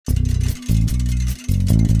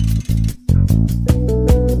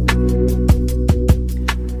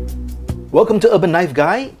Welcome to Urban Knife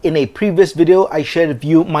Guy. In a previous video, I shared with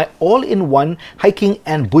you my all-in-one hiking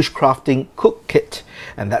and bushcrafting cook kit.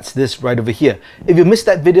 And that's this right over here. If you missed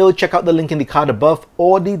that video, check out the link in the card above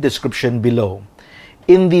or the description below.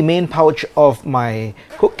 In the main pouch of my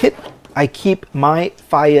cook kit, I keep my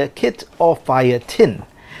fire kit or fire tin.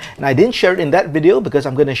 And I didn't share it in that video because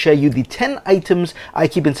I'm going to share you the 10 items I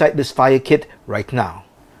keep inside this fire kit right now.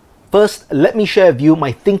 First, let me share with you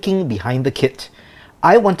my thinking behind the kit.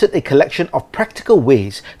 I wanted a collection of practical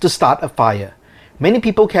ways to start a fire. Many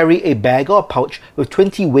people carry a bag or a pouch with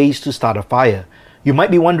 20 ways to start a fire. You might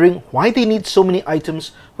be wondering why they need so many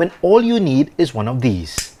items when all you need is one of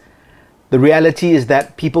these. The reality is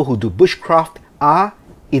that people who do bushcraft are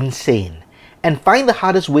insane and find the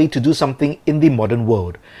hardest way to do something in the modern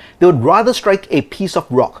world. They would rather strike a piece of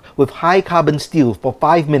rock with high carbon steel for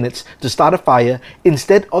 5 minutes to start a fire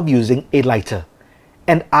instead of using a lighter.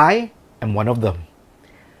 And I am one of them.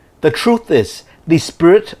 The truth is, the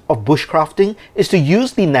spirit of bushcrafting is to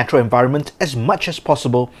use the natural environment as much as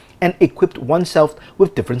possible and equip oneself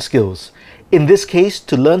with different skills. In this case,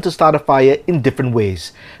 to learn to start a fire in different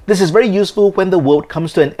ways. This is very useful when the world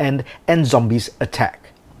comes to an end and zombies attack.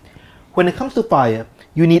 When it comes to fire,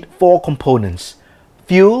 you need 4 components: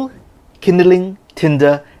 fuel, kindling,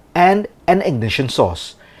 tinder, and an ignition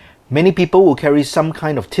source. Many people will carry some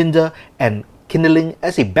kind of tinder and kindling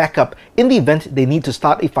as a backup in the event they need to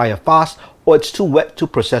start a fire fast or it's too wet to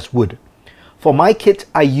process wood. For my kit,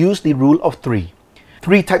 I use the rule of 3.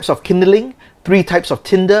 3 types of kindling, 3 types of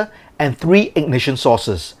tinder, and 3 ignition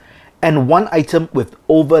sources, and 1 item with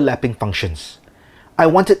overlapping functions. I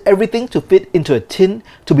wanted everything to fit into a tin,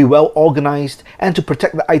 to be well organized, and to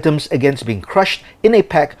protect the items against being crushed in a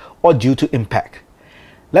pack or due to impact.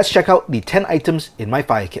 Let's check out the 10 items in my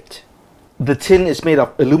fire kit. The tin is made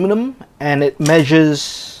of aluminum and it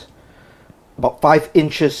measures about 5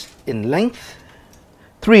 inches in length,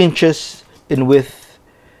 3 inches in width,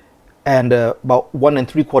 and about 1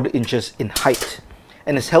 3/4 inches in height.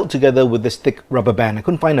 And it's held together with this thick rubber band. I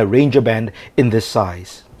couldn't find a Ranger band in this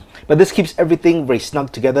size. But this keeps everything very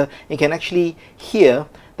snug together. You can actually hear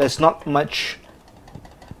there's not much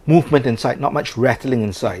movement inside, not much rattling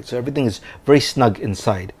inside. So everything is very snug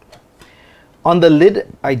inside. On the lid,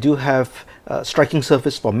 I do have a striking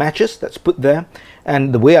surface for matches that's put there,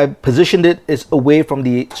 and the way I positioned it is away from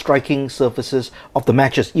the striking surfaces of the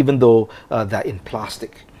matches, even though they're in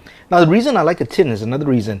plastic. Now, the reason I like a tin is another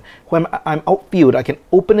reason. When I'm outfield, I can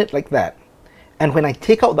open it like that, and when I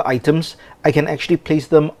take out the items, I can actually place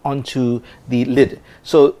them onto the lid.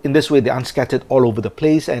 So in this way, they aren't scattered all over the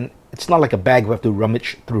place, and it's not like a bag we have to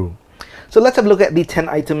rummage through. So let's have a look at the 10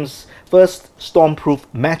 items. First, stormproof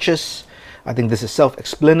matches. I think this is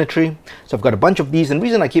self-explanatory. So I've got a bunch of these, and the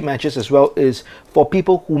reason I keep matches as well is for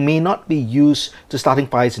people who may not be used to starting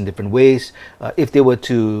fires in different ways. If they were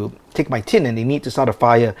to take my tin and they need to start a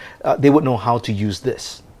fire, they would know how to use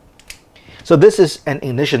this. So this is an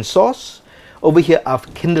ignition source. Over here I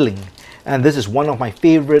have kindling, and this is one of my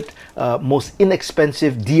favorite, most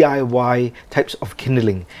inexpensive DIY types of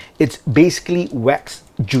kindling. It's basically wax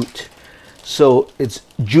jute. So it's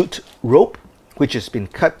jute rope, which has been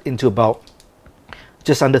cut into about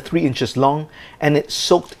just under 3 inches long, and it's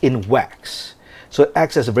soaked in wax. So it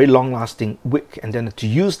acts as a very long-lasting wick. And then to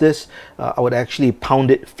use this, I would actually pound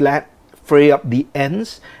it flat, fray up the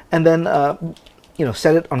ends, and then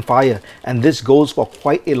set it on fire. And this goes for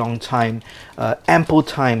quite a long time, ample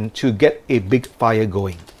time to get a big fire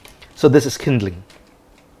going. So this is kindling.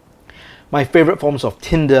 My favorite forms of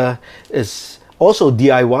tinder is also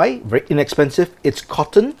DIY, very inexpensive. It's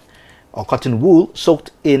cotton or cotton wool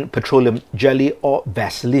soaked in petroleum jelly or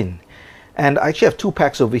Vaseline. And I actually have 2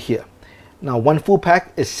 packs over here. Now, 1 full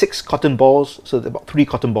pack is 6 cotton balls, so there's about 3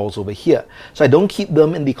 cotton balls over here. So I don't keep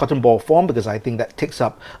them in the cotton ball form because I think that takes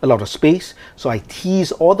up a lot of space. So I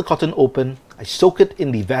tease all the cotton open, I soak it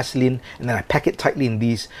in the Vaseline, and then I pack it tightly in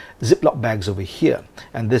these Ziploc bags over here.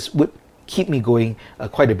 And this would keep me going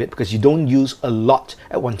quite a bit because you don't use a lot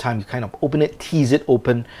at one time. You kind of open it, tease it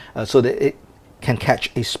open so that it can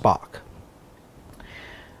catch a spark.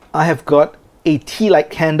 I have got a tea light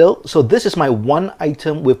candle. So this is my 1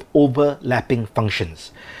 item with overlapping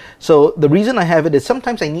functions. So the reason I have it is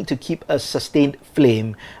sometimes I need to keep a sustained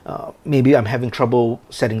flame. Maybe I'm having trouble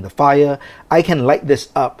setting the fire. I can light this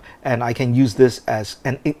up and I can use this as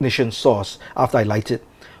an ignition source after I light it.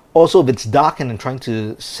 Also, if it's dark and I'm trying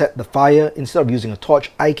to set the fire, instead of using a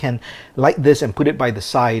torch, I can light this and put it by the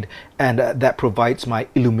side, and that provides my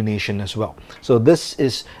illumination as well. So this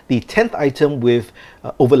is the 10th item with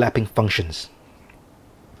overlapping functions.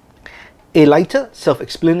 A lighter,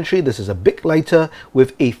 self-explanatory. This is a big lighter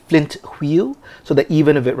with a flint wheel, so that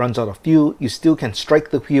even if it runs out of fuel, you still can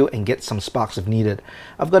strike the wheel and get some sparks if needed.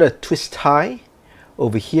 I've got a twist tie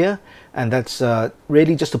over here, and that's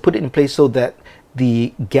really just to put it in place so that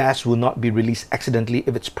the gas will not be released accidentally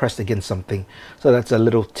if it's pressed against something. So that's a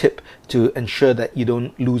little tip to ensure that you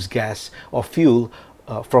don't lose gas or fuel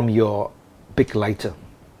from your big lighter.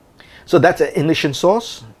 So that's an ignition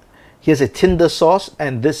source. Here's a tinder source,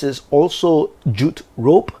 and this is also jute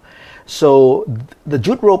rope. So the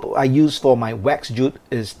jute rope I use for my wax jute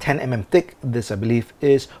is 10 mm thick. This I believe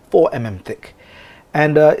is 4 mm thick,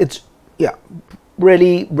 and it's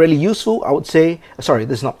really useful, I would say. Sorry,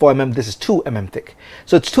 this is not 4 mm, this is 2 mm thick.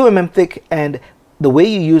 So it's 2 mm thick, and the way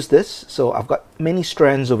you use this, so I've got many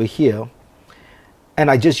strands over here, and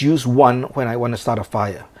I just use one when I want to start a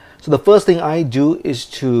fire. So the first thing I do is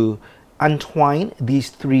to untwine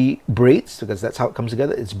these 3 braids, because that's how it comes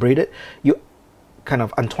together. It's braided. You kind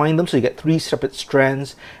of untwine them so you get 3 separate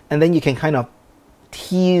strands, and then you can kind of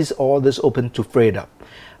tease all this open to fray it up.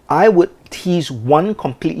 I would tease one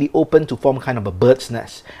completely open to form kind of a bird's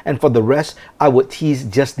nest, and for the rest I would tease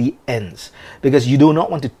just the ends, because you do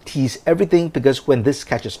not want to tease everything, because when this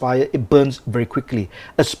catches fire it burns very quickly,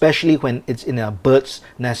 especially when it's in a bird's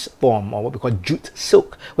nest form, or what we call jute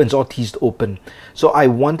silk, when it's all teased open. So I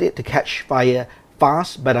want it to catch fire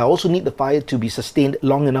fast, but I also need the fire to be sustained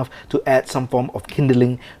long enough to add some form of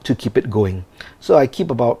kindling to keep it going. So I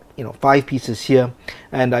keep about 5 pieces here,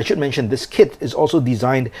 and I should mention this kit is also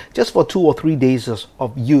designed just for 2 or 3 days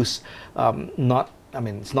of use.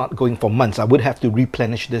 It's not going for months. I would have to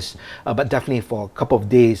replenish this, but definitely for a couple of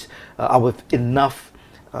days I have enough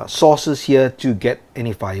sources here to get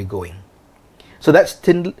any fire going. So that's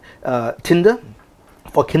tinder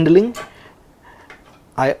for kindling.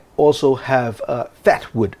 I also have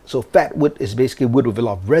fat wood. So fat wood is basically wood with a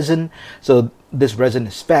lot of resin. So this resin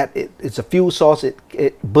is fat. It's a fuel source.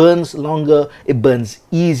 It burns longer. It burns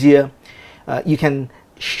easier. You can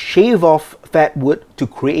shave off fat wood to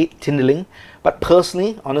create kindling. But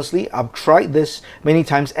personally, honestly, I've tried this many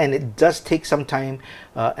times, and it does take some time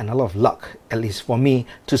and a lot of luck, at least for me,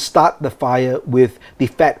 to start the fire with the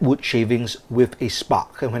fat wood shavings with a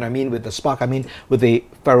spark. And when I mean with the spark, I mean with a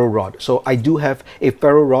ferro rod. So I do have a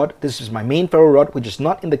ferro rod. This is my main ferro rod, which is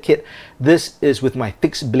not in the kit. This is with my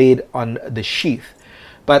fixed blade on the sheath.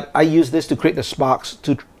 But I use this to create the sparks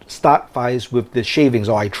to start fires with the shavings,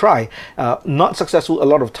 or I try. Not successful a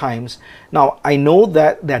lot of times. Now I know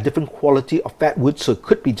that there are different quality of fat wood, so it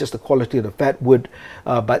could be just the quality of the fat wood,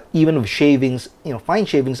 but even with shavings, fine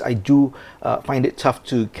shavings, I do find it tough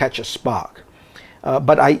to catch a spark.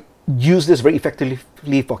 But I use this very effectively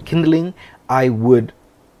for kindling. I won't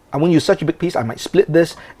use such a big piece. I might split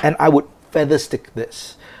this, and I would feather stick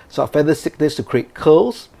this. So I'll feather stick this to create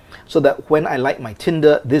curls, so that when I light my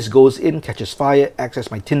tinder, this goes in, catches fire, acts as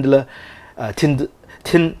my kindling, and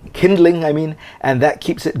that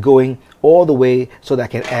keeps it going all the way so that I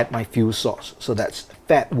can add my fuel source. So that's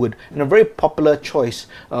fat wood, and a very popular choice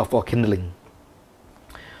for kindling.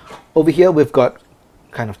 Over here we've got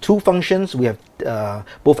kind of 2 functions. We have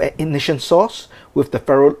both an ignition source with the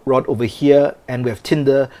ferro rod over here, and we have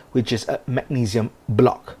tinder, which is a magnesium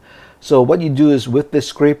block. So what you do is, with this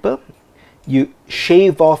scraper, you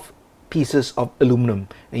shave off pieces of aluminum,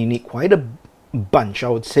 and you need quite a bunch. I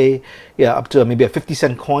would say, yeah, up to maybe a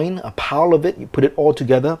 50-cent coin, a pile of it. You put it all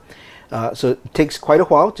together, so it takes quite a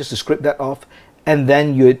while just to scrape that off, and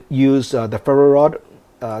then you use the ferro rod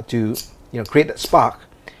to create that spark,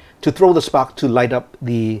 to throw the spark to light up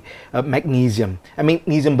the magnesium. And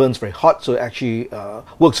magnesium burns very hot, so it actually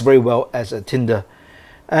works very well as a tinder.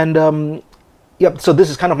 And yep, so this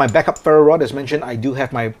is kind of my backup ferro rod. As mentioned, I do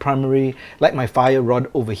have my primary, like my fire rod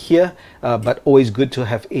over here, but always good to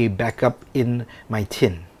have a backup in my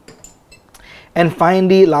tin. And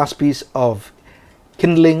finally, last piece of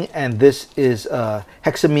kindling, and this is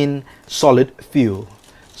hexamine solid fuel.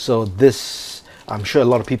 So this, I'm sure a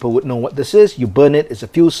lot of people would know what this is. You burn it, it's a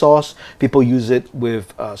fuel source. People use it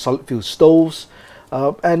with solid fuel stoves.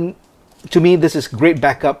 And to me, this is great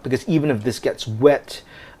backup, because even if this gets wet,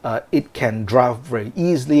 it can dry off very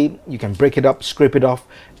easily. You can break it up, scrape it off,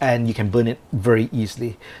 and you can burn it very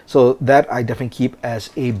easily. So that I definitely keep as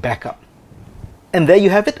a backup. And there you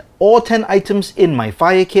have it, all 10 items in my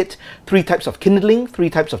fire kit. 3 types of kindling, 3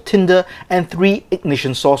 types of tinder, and 3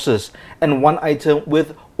 ignition sources, and 1 item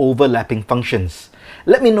with overlapping functions.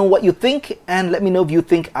 Let me know what you think, and let me know if you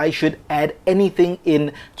think I should add anything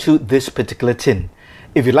in to this particular tin.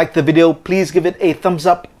 If you liked the video, please give it a thumbs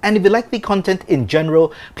up, and if you like the content in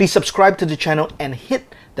general, please subscribe to the channel and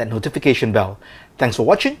hit that notification bell. Thanks for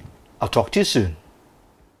watching. I'll talk to you soon.